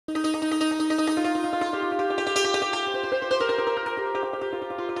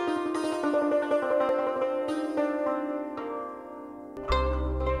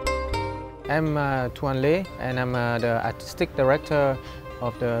I'm Tuan and I'm the artistic director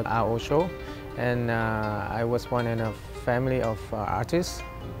of the RO show. And I was born in a family of artists,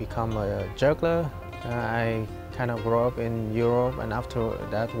 become a juggler. I kind of grew up in Europe, and after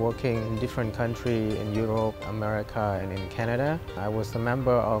that working in different countries in Europe, America and in Canada. I was a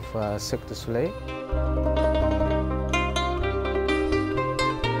member of Circus.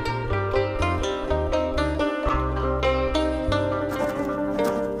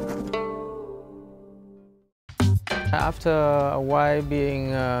 After a while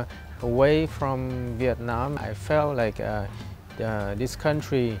being away from Vietnam, I felt like this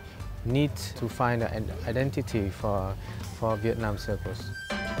country needs to find an identity for Vietnam circus.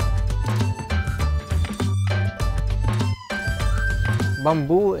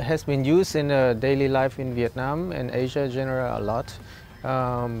 Bamboo has been used in daily life in Vietnam and Asia in general a lot,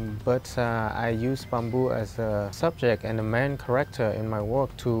 but I use bamboo as a subject and a main character in my work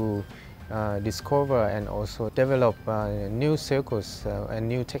to discover and also develop new circus and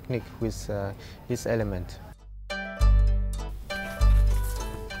new technique with this element.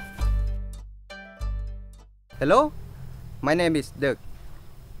 Hello, my name is Dirk.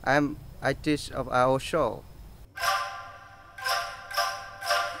 I'm artist of our show.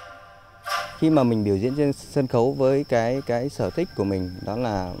 Khi mà mình biểu diễn trên sân khấu với cái sở thích của mình đó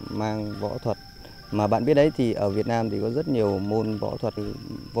là mang võ thuật. Mà bạn biết đấy, thì ở Việt Nam thì có rất nhiều môn võ thuật,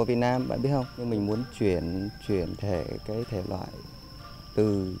 võ Việt Nam bạn biết không? Nhưng mình muốn chuyển thể cái thể loại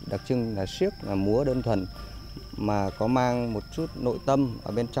từ đặc trưng là siếc, là múa đơn thuần mà có mang một chút nội tâm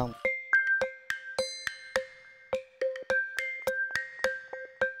ở bên trong.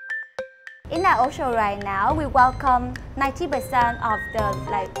 In our show right now, we welcome 90% of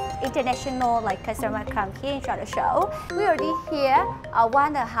the international customer come here and enjoy the show. We already here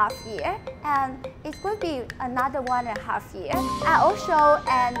 1.5 years, and it will be another 1.5 years. Our show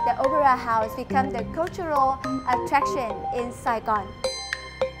and the Opera House become the cultural attraction in Saigon.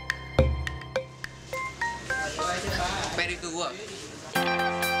 Very good work.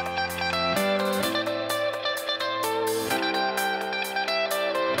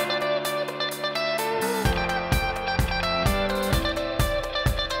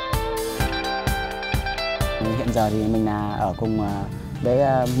 Hiện giờ thì mình là ở cùng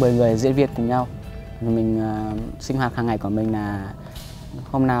với 10 người diễn viên cùng nhau. Mình sinh hoạt hàng ngày của mình là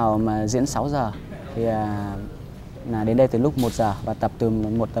hôm nào mà diễn 6 giờ thì là đến đây từ lúc 1 giờ và tập từ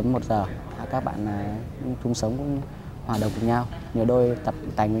 1 đến 1 giờ. Các bạn chung sống cũng hòa đồng cùng nhau. Nhiều đôi tập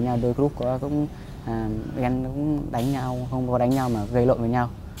tành với nhau, đôi group cũng ghen cũng đánh nhau, không có đánh nhau mà gây lộn với nhau.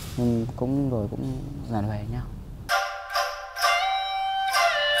 Nhưng cũng giàn hòa với nhau.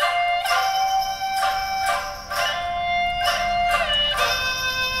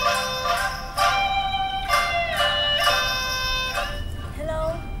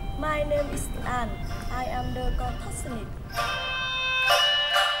 My name is Tuan. I am the contortionist.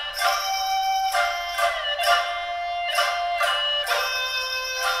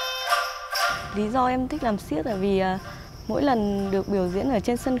 Lý do em thích làm xiếc là vì mỗi lần được biểu diễn ở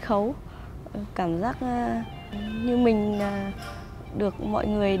trên sân khấu, cảm giác như mình được mọi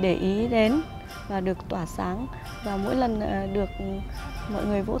người để ý đến và được tỏa sáng. Và mỗi lần được mọi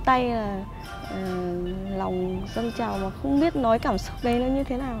người vỗ tay là lòng dâng trào mà không biết nói cảm xúc đấy nó như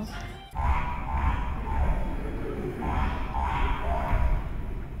thế nào.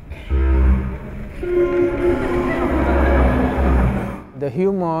 The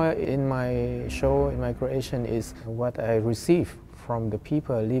humor in my show, in my creation is what I receive from the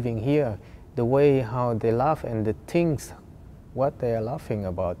people living here, the way how they laugh and the things what they are laughing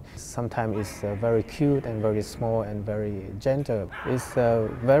about. Sometimes it's very cute and very small and very gentle. It's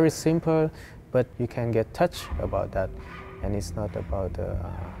very simple, but you can get touched about that. And it's not about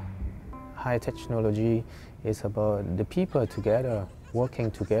high technology. It's about the people together,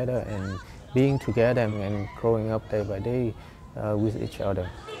 working together and being together and growing up day by day with each other.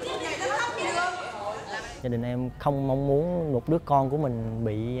 Gia đình em không mong muốn một đứa con của mình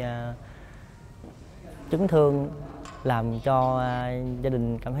bị chấn thương, làm cho gia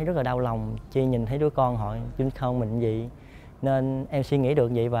đình cảm thấy rất là đau lòng khi nhìn thấy đứa con họ chấn thương mình vậy. Nên em suy nghĩ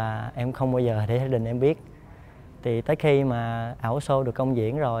được vậy và em không bao giờ để gia đình em biết. Thì tới khi mà ảo show được công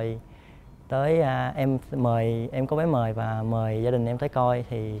diễn rồi, tới em có vé mời và mời gia đình em tới coi.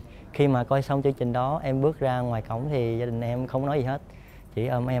 Thì khi mà coi xong chương trình đó, em bước ra ngoài cổng thì gia đình em không nói gì hết, chỉ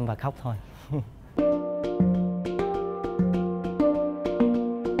ôm em và khóc thôi.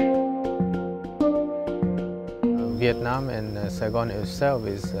 Vietnam and Saigon itself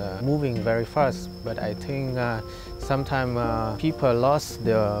is moving very fast, but I think sometimes people lost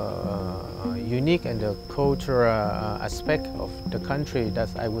the unique and the cultural aspect of the country that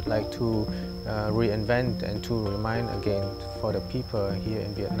I would like to reinvent and to remind again for the people here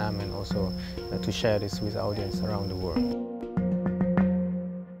in Vietnam, and also to share this with audience around the world.